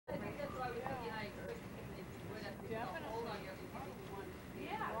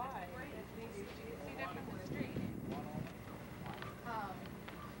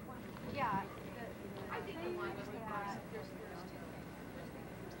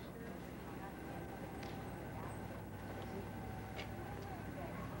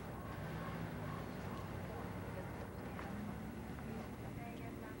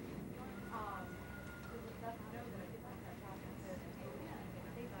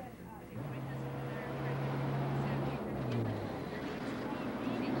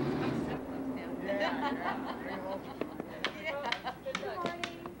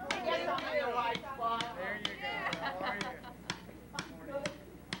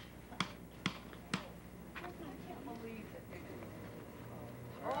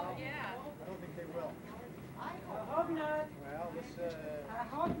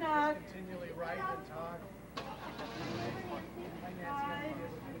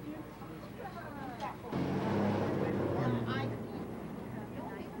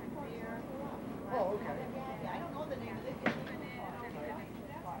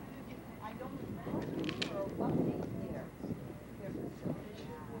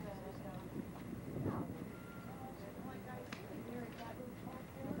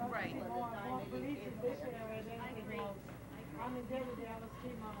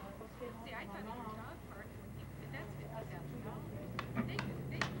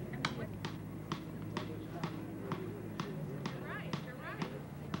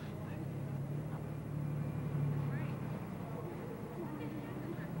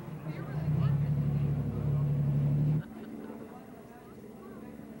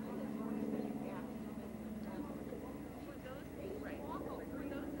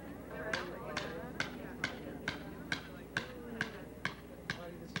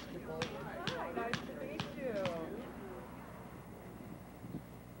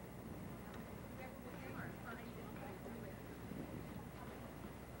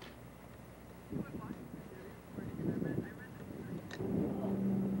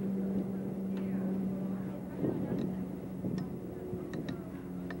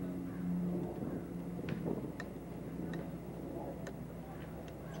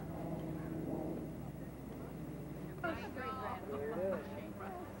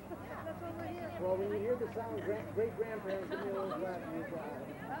Great-grandparents give me a little clap for your job.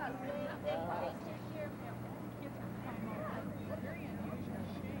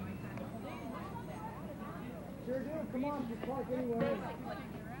 Sure do. Come on, just park anywhere.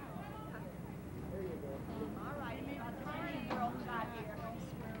 There you go. All right. Girls got here.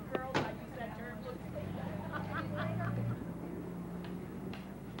 Girls, like you said, germs.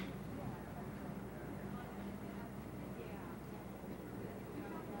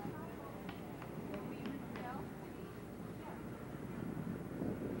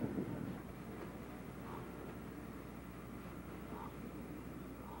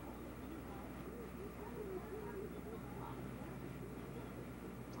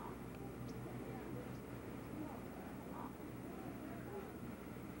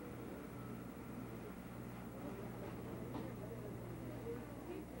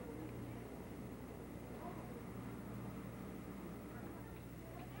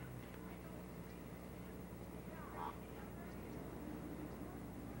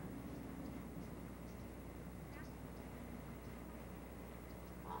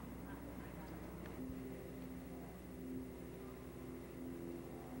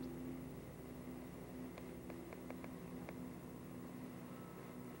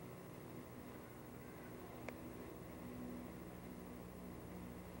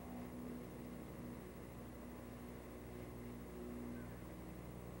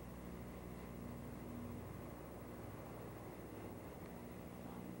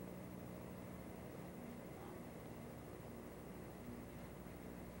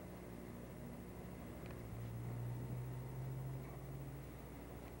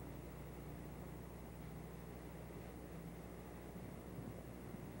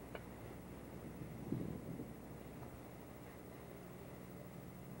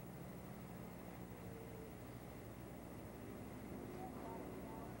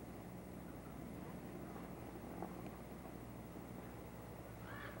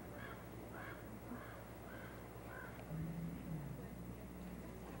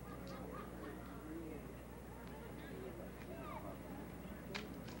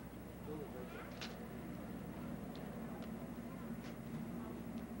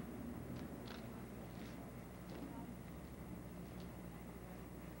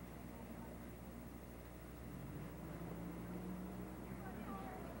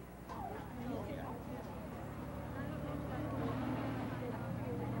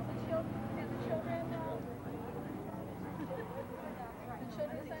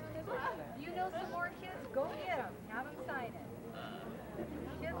 You know some more kids? Go get them. Have them sign it.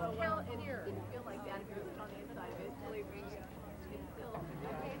 Kids count here. Didn't feel like that if it was on the inside of it. Believe me. It's still.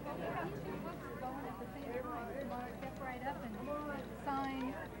 Okay, well, we have two books going at the same time. Tomorrow, step right up and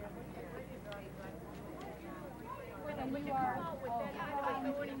sign. And you are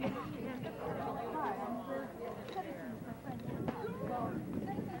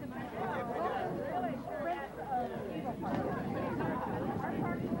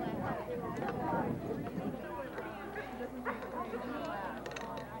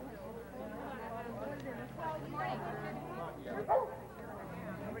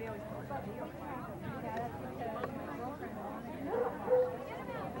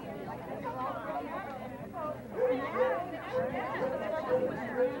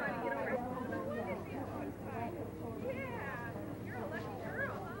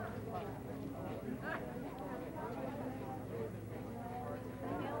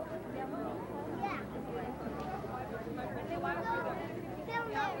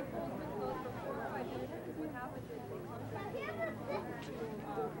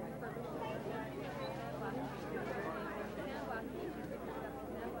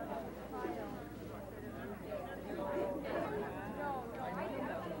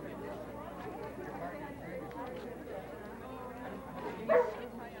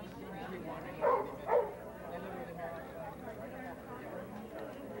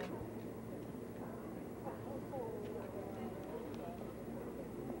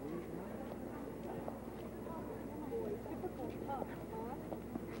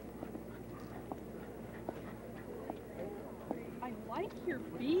I like your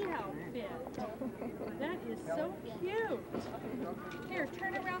bee outfit. That is so cute. Here,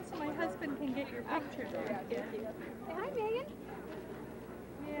 turn around so my husband can get your picture. Say hi, Megan.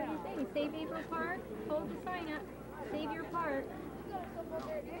 Yeah. What do you think? Save Averill Park. Hold the sign up. Save your park.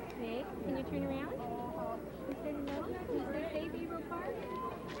 Meg, can you turn around? You say hello? You say save Averill Park?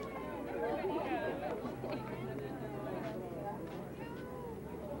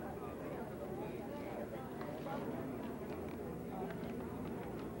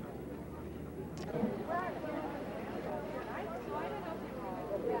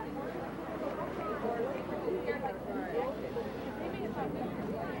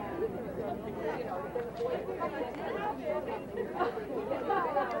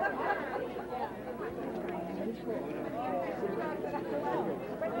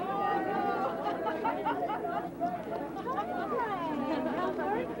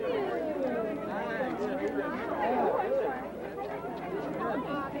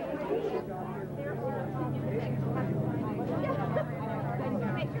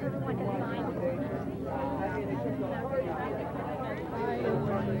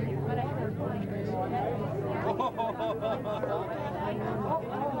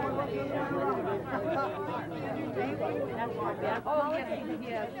 Oh,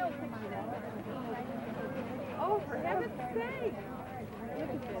 yes. Oh, for heaven's sake.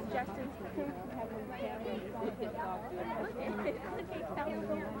 Justin's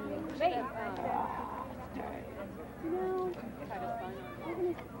Wait.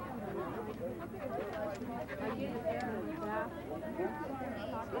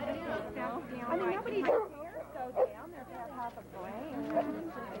 No. I mean, nobody's hair goes down there to have half a brain.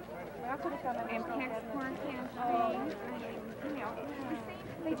 And pants, corn cans, things. You know,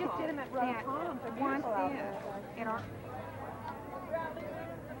 they just did them at Rock Palm. Once in our.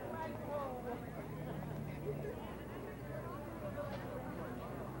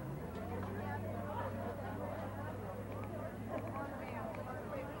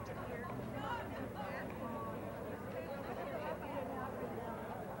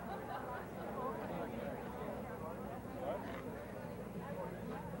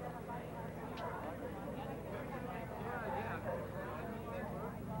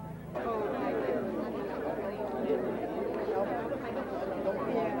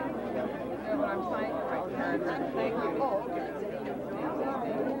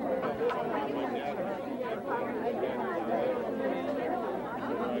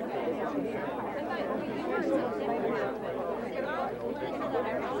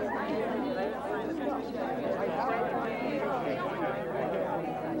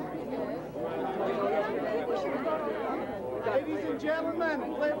 Ladies and gentlemen,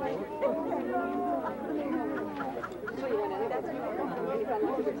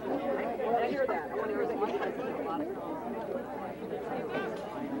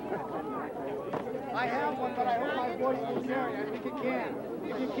 I have one, but I hope my voice will carry. I think it can.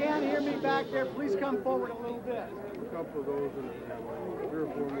 If you can't hear me back there, please come forward a little bit. A couple of those and 3 or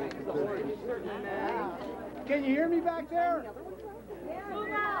 4 more petitions. Can you hear me back there? I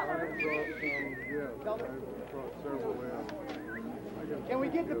brought several in. Can we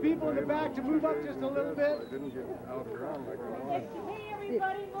get the people in the back to move up just a little bit? I didn't get out of the ground like I wanted. Hey,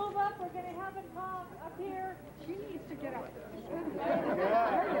 everybody, move up. We're going to have a talk up here. She needs to get up.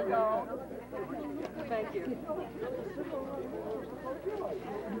 There you go. Thank you.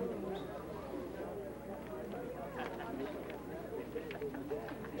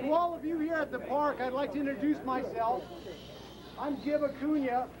 To all of you here at the park, I'd like to introduce myself. I'm Gib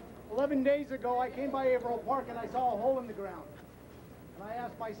Acuna. 11 days ago, I came by Averill Park and I saw a hole in the ground. And I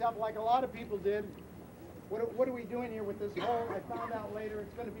asked myself, like a lot of people did, what are we doing here with this hole? I found out later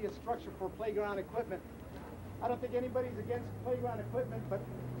it's going to be a structure for playground equipment. I don't think anybody's against playground equipment, but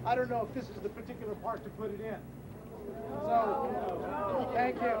I don't know if this is the particular park to put it in. So,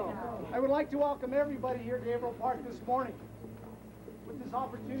 thank you. I would like to welcome everybody here to Averill Park this morning. With this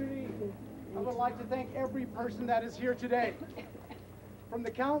opportunity, I would like to thank every person that is here today. From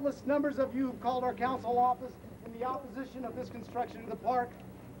the countless numbers of you who called our council office in the opposition of this construction of the park,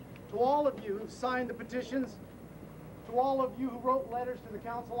 to all of you who signed the petitions, to all of you who wrote letters to the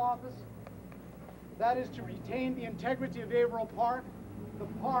council office, that is to retain the integrity of Averill Park. The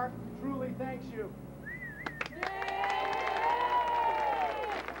park truly thanks you.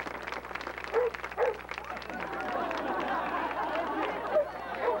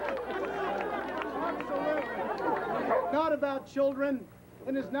 Not about children,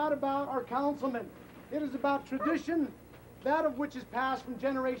 and is not about our councilmen. It is about tradition, that of which is passed from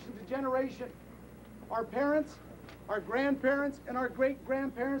generation to generation. Our parents, our grandparents, and our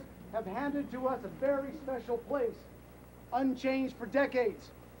great-grandparents have handed to us a very special place, unchanged for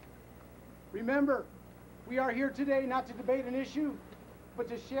decades. Remember, we are here today not to debate an issue, but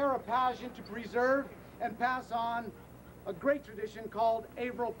to share a passion to preserve and pass on a great tradition called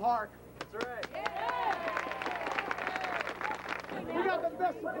Averill Park. That's right. We got the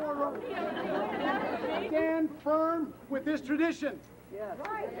best supporter. Stand firm with this tradition. Yes.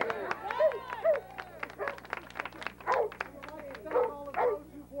 Right. Thank all of those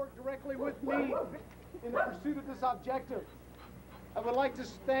who worked directly with me in the pursuit of this objective. I would like to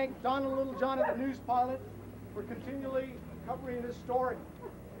thank Donna Littlejohn of the News Pilot for continually covering this story.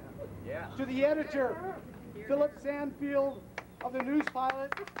 Yeah. To the editor, Philip Sandfield of the News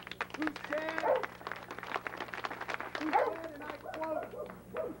Pilot, who said, and I quote,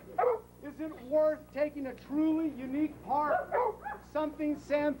 "Is it worth taking a truly unique park, something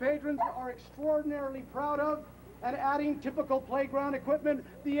San Pedrons are extraordinarily proud of, and adding typical playground equipment?"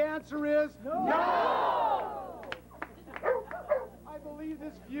 The answer is no! I believe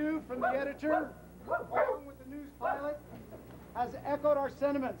this view from the editor, along with the news pilot, has echoed our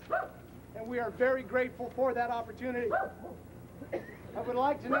sentiments, and we are very grateful for that opportunity. I would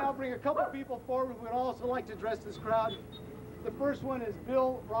like to now bring a couple people forward who would also like to address this crowd. The first one is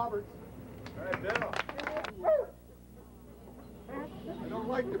Bill Roberts. Hey, Bill. I don't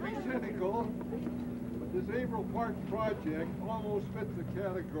like to be cynical, but this Averill Park project almost fits the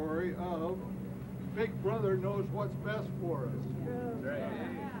category of Big Brother knows what's best for us.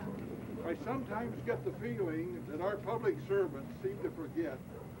 I sometimes get the feeling that our public servants seem to forget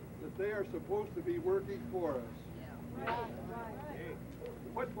that they are supposed to be working for us.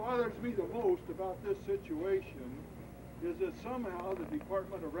 What bothers me the most about this situation is that somehow the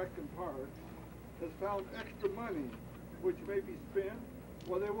Department of Rec and Parks has found extra money which may be spent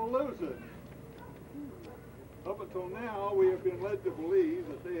or they will lose it. Up until now, we have been led to believe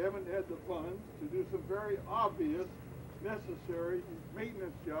that they haven't had the funds to do some very obvious, necessary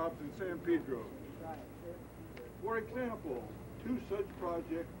maintenance jobs in San Pedro. For example, two such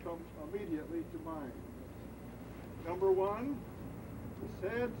projects come immediately to mind. Number one, the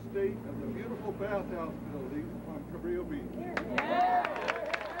sad state of the beautiful bathhouse building on Cabrillo Beach.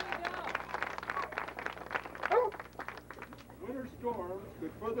 Winter storms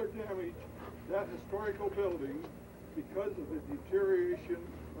could further damage that historical building because of the deterioration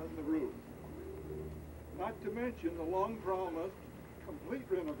on the roof. Not to mention the long-promised complete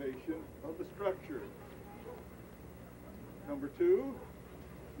renovation of the structure. Number two,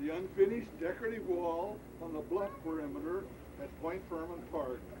 the unfinished decorative wall on the bluff perimeter at Point Furman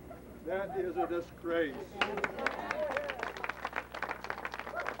Park. That is a disgrace.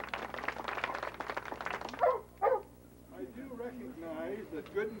 I do recognize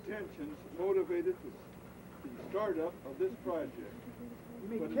that good intentions motivated the startup of this project.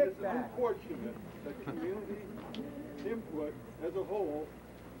 But it is unfortunate that community input as a whole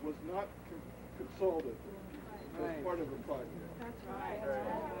was not consulted as part of the project.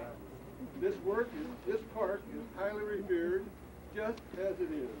 This park is highly revered just as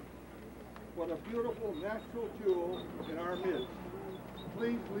it is. What a beautiful natural jewel in our midst.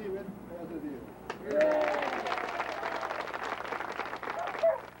 Please leave it as it is.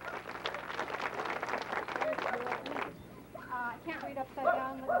 I can't read upside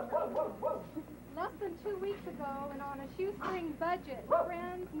down. Less than 2 weeks ago, and on a shoestring budget,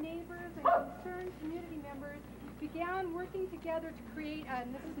 friends, neighbors, and concerned community members began working together to create,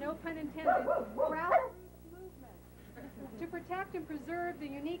 and this is no pun intended, grassroots movement to protect and preserve the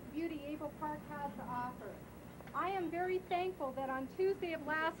unique beauty Averill Park has to offer. I am very thankful that on Tuesday of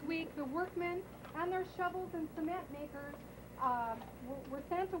last week, the workmen and their shovels and cement makers were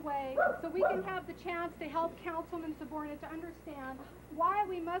sent away so we can have the chance to help Councilman Saborna to understand why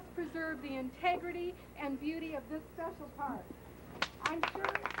we must preserve the integrity and beauty of this special park. I'm sure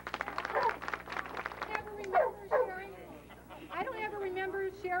I don't ever remember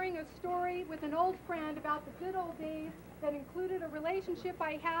sharing a story with an old friend about the good old days that included a relationship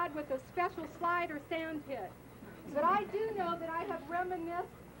I had with a special slide or sand pit. But I do know that I have reminisced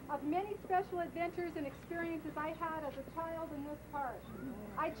of many special adventures and experiences I had as a child in this park.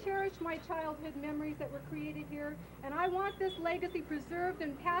 I cherish my childhood memories that were created here, and I want this legacy preserved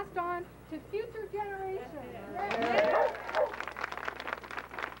and passed on to future generations.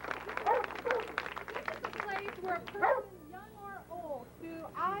 This is a place where a person, young or old, through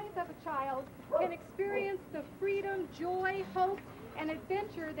eyes of a child, can experience the freedom, joy, hope, and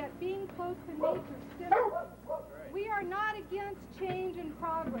adventure that being close to nature stimulates. We are not against change and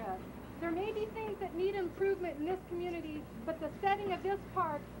progress. There may be things that need improvement in this community, but the setting of this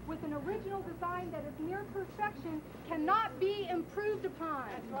park with an original design that is near perfection cannot be improved upon.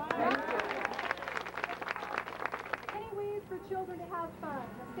 Many ways for children to have fun.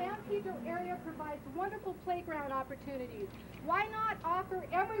 The San Pedro area provides wonderful playground opportunities. Why not offer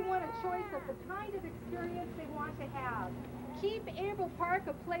everyone a choice of the kind of experience they want to have? Keep Averill Park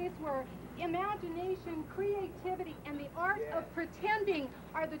a place where imagination, creativity, and the art of pretending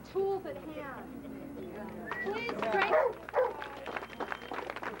are the tools at hand. Please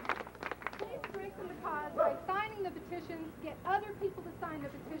strengthen the cause by signing the petitions, get other people to sign the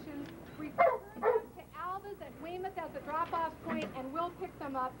petitions, refer them to Alva's at Weymouth as a drop-off point, and we'll pick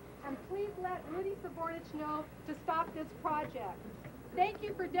them up. And please let Rudy Sabornich know to stop this project. Thank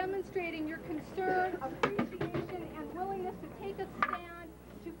you for demonstrating your concern, appreciation, and willingness to take a stand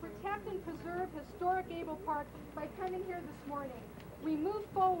to protect historic Averill Park by coming here this morning. We move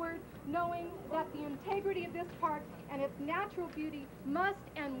forward knowing that the integrity of this park and its natural beauty must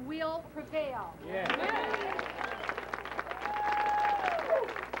and will prevail. Yeah.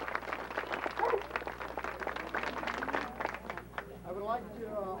 I would like to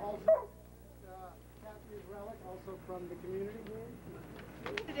also Kathy Averill, also from the community.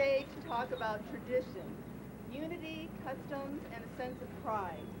 Today to talk about tradition, unity, customs, and a sense of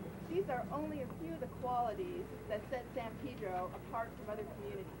pride. These are only a few of the qualities that set San Pedro apart from other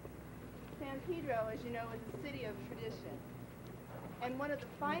communities. San Pedro, as you know, is a city of tradition. And one of the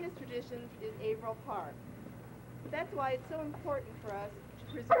finest traditions is Averill Park. That's why it's so important for us to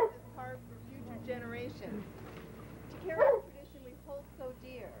preserve this park for future generations. To carry the tradition we hold so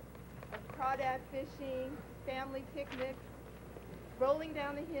dear of crawdad fishing, family picnics, rolling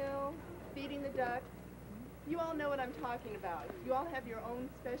down the hill, feeding the ducks. You all know what I'm talking about. You all have your own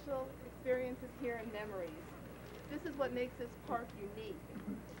special experiences here and memories. This is what makes this park unique.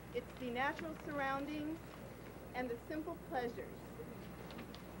 It's the natural surroundings and the simple pleasures.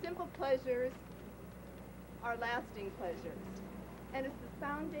 Simple pleasures are lasting pleasures. And it's the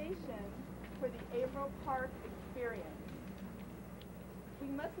foundation for the Averill Park experience. We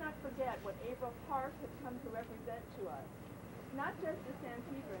must not forget what Averill Park has come to represent to us. Not just to San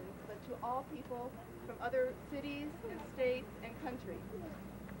Pedrons, but to all people from other cities and states and countries.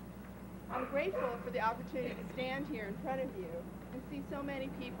 I'm grateful for the opportunity to stand here in front of you and see so many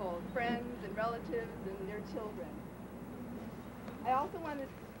people, friends and relatives and their children. I also want to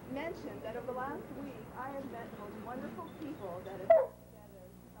mention that over the last week, I have met the most wonderful people that have come together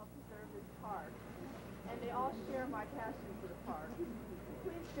to help preserve this park, and they all share my passion for the park.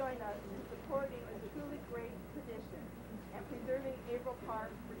 Please join us in supporting a truly great tradition and preserving Averill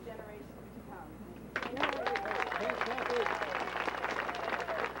Park for generations to come.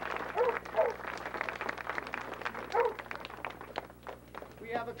 We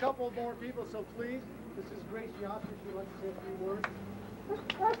have a couple more people, so please, this is Grace Yasser. She'd like to say a few words.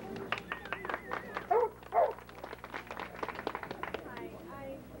 Hi,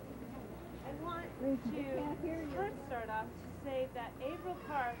 I want to first start off to say that Averill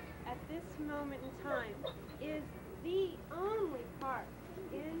Park at this moment in time is the only park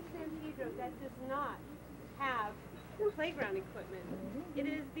in San Pedro that does not have playground equipment. It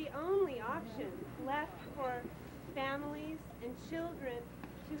is the only option left for families and children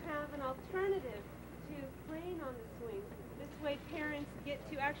to have an alternative to playing on the swing. This way parents get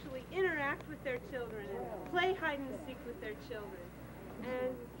to actually interact with their children and play hide and seek with their children.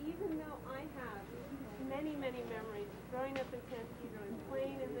 And even though I have many, many memories of growing up in San Pedro and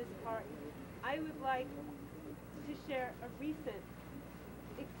playing in this park, I would like to share a recent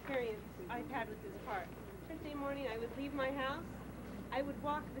experience I've had with this park. Thursday morning I would leave my house, I would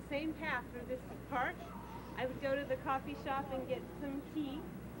walk the same path through this park, I would go to the coffee shop and get some tea,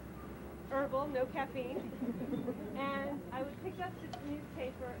 herbal, no caffeine, and I would pick up this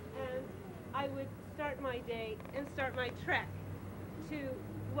newspaper and I would start my day and start my trek to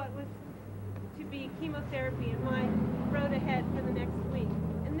what was to be chemotherapy and my road ahead for the next week.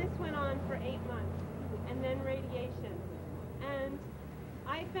 And this went on for 8 months, and then radiation. And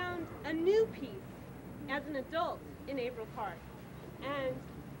I found a new peace as an adult in Averill Park. And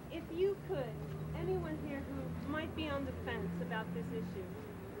if you could, anyone here who might be on the fence about this issue,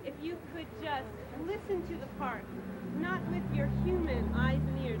 if you could just listen to the park, not with your human eyes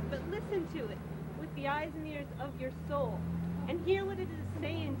and ears, but listen to it with the eyes and ears of your soul, and hear what it is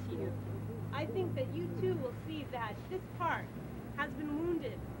saying to you, I think that you too will see that this park has been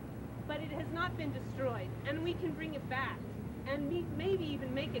wounded, but it has not been destroyed, and we can bring it back, and maybe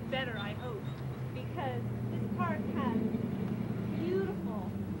even make it better, I hope, because this park has beautiful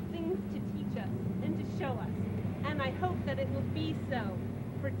things to teach us and to show us, and I hope that it will be so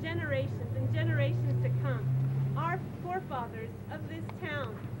for generations and generations to come. Our forefathers of this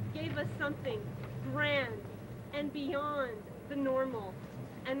town gave us something grand and beyond the normal,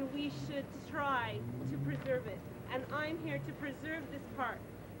 and we should try to preserve it. And I'm here to preserve this park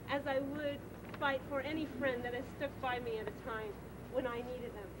as I would fight for any friend that has stuck by me at a time when I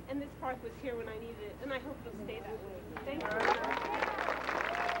needed them. And this park was here when I needed it, and I hope it'll stay that way. Thank you.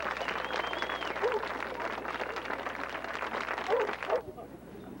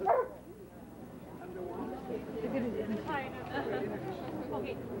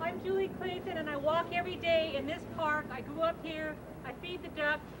 Okay, I'm Julie Clayton, and I walk every day in this park. I grew up here, I feed the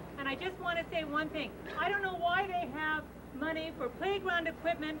ducks, and I just want to say one thing. I don't know why they have money for playground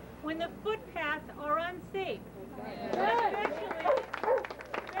equipment when the footpaths are unsafe. Especially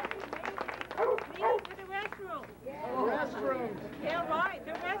leading to the restroom. Restrooms. Yeah, right.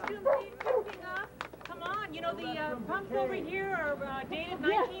 The restrooms need fixing up. know, the pumps over here are dated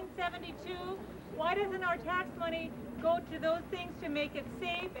 1972. Why doesn't our tax money go to those things to make it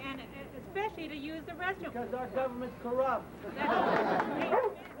safe and especially to use the restroom? Because our government's corrupt.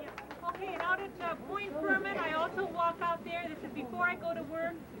 Okay, and out at Point Furman, I also walk out there. This is before I go to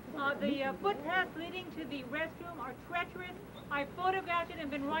work. The footpaths leading to the restroom are treacherous. I photographed it and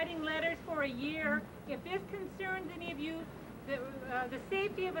been writing letters for a year. If this concerns any of you, the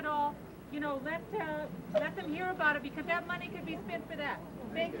safety of it all, you know, let them hear about it because that money could be spent for that.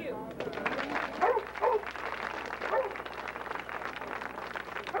 Thank you.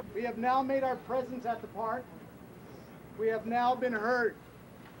 We have now made our presence at the park. We have now been heard.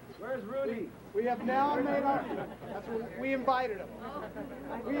 Where's Rudy? We have now made our, that's what we invited him.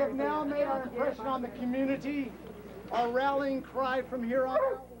 We have now made our impression on the community. Our rallying cry from here on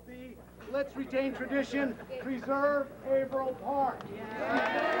out will be, let's retain tradition, preserve Averill Park.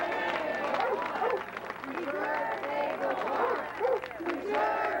 Preserve Averill Park!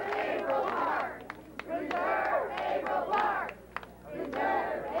 Preserve Averill Park! Preserve Averill Park!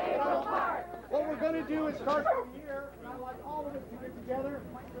 Preserve Averill Park! What we're going to do is start from here, and I'd like all of us to get together.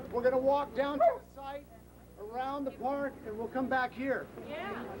 We're going to walk down to the site, around the park, and we'll come back here.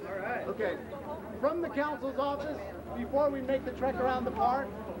 Yeah. All right. Okay. From the council's office, before we make the trek around the park,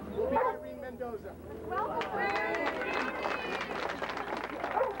 will be Irene Mendoza.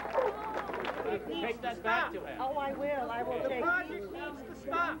 Take that back to him. Oh, I will. I will take it. The project needs to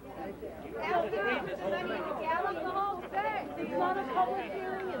stop.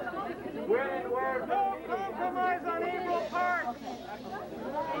 We're no compromise on Averill Park.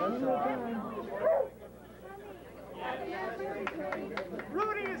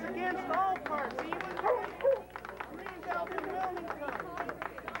 Rudy is against all parks. He was greened out in Wilmington.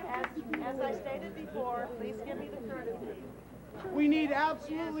 As I stated before, please give me the courtesy. We need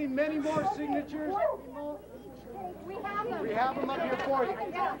absolutely many more signatures. We have them. We have them up here for you.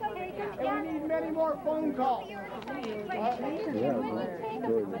 And we need many more phone calls. When you take a petition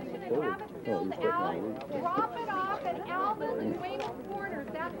and have it filled out, drop it off at Alvin and Weymouth Corners.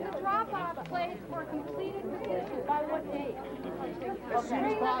 That's the drop-off place for completed petitions. By what date? As soon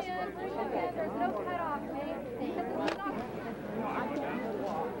as possible. There's no cutoff date because it's not.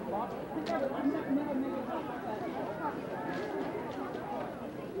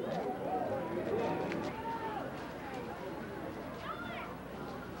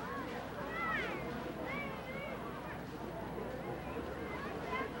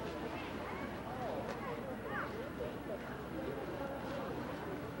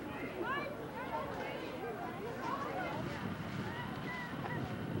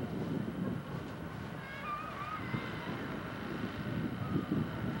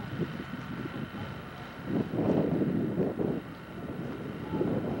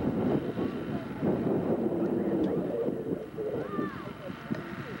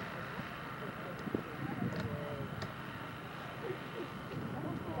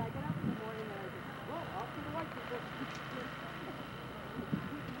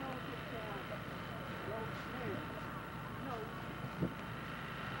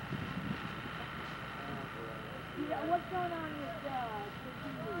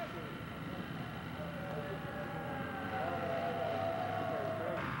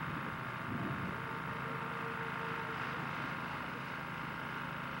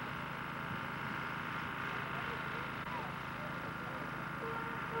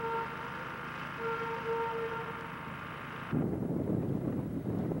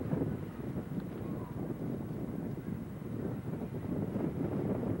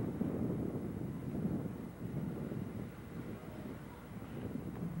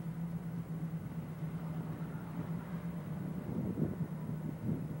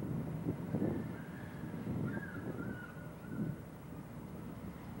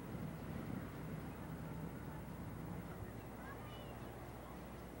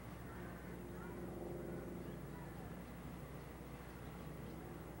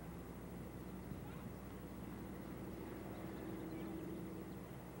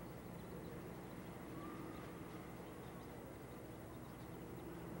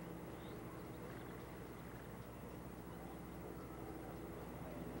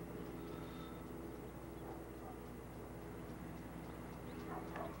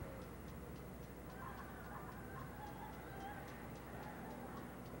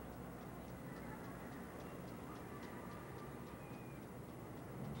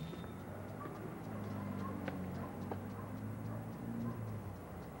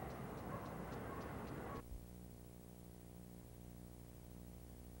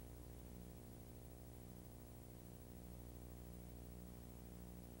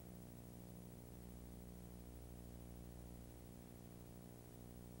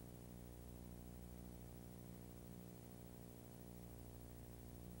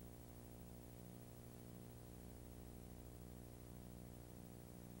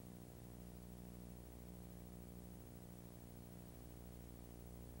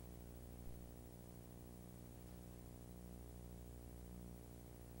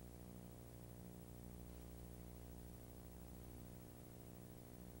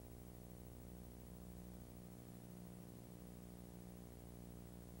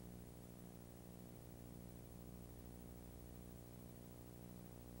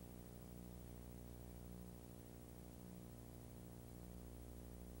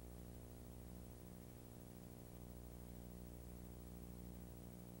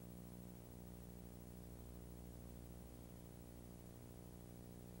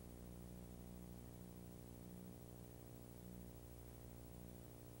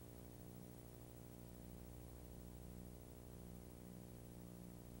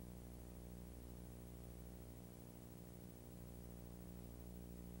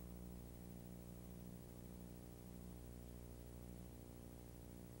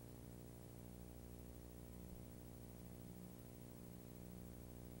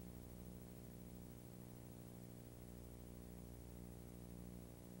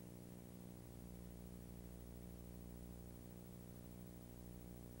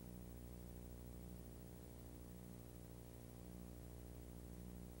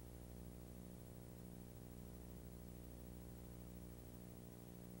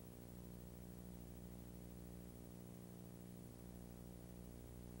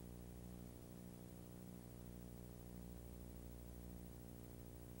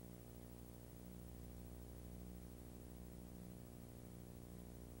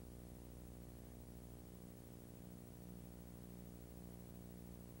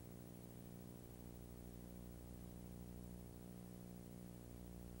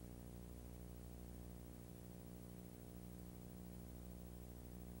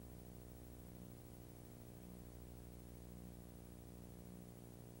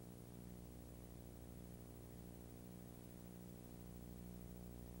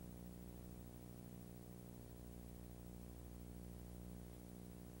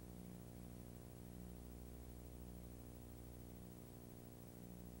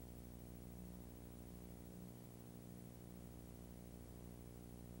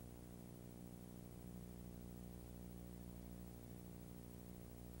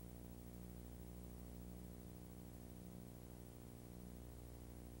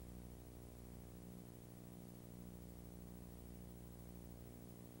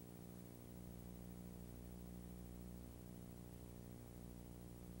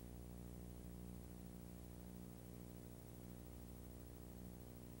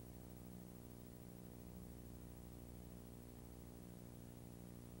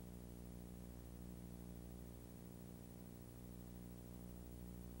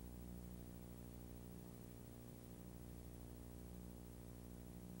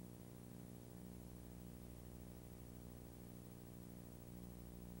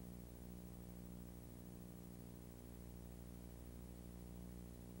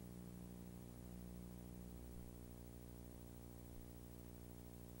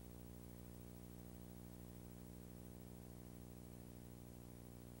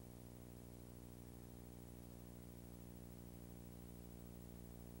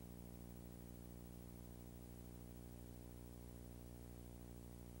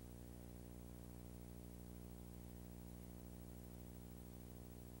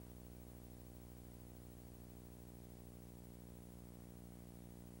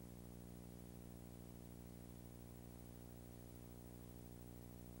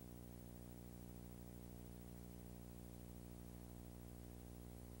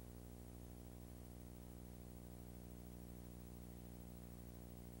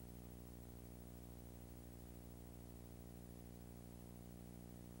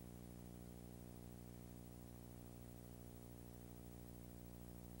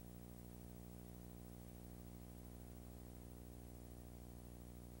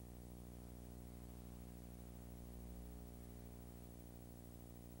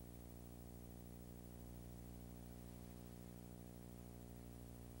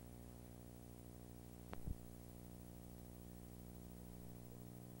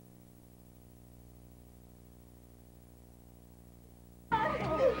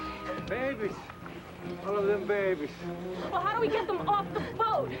 Babies. All of them babies. Well, how do we get them off the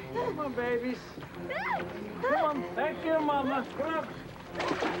boat? Come on, babies. Come on. Thank you, Mama. Come on.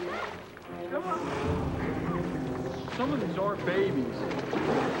 Come on. Some of these are babies.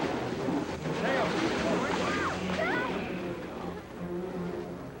 Now.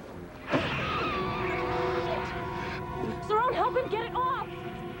 Saron, help him get it off!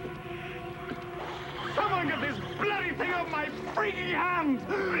 Someone get this bloody thing off my freaking hand!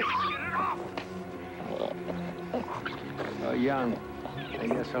 Get it off! Young. I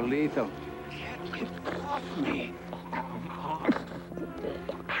guess are lethal. Get it off me!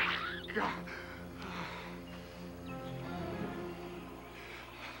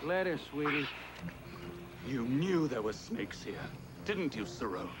 Let her, sweetie. You knew there were snakes here, didn't you,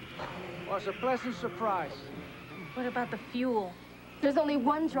 Saron? Was a pleasant surprise. What about the fuel? There's only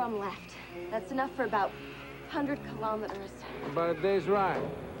one drum left. That's enough for about 100 kilometers. About a day's ride.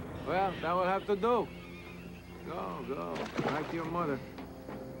 Well, that will have to do. Go, go. Write to your mother.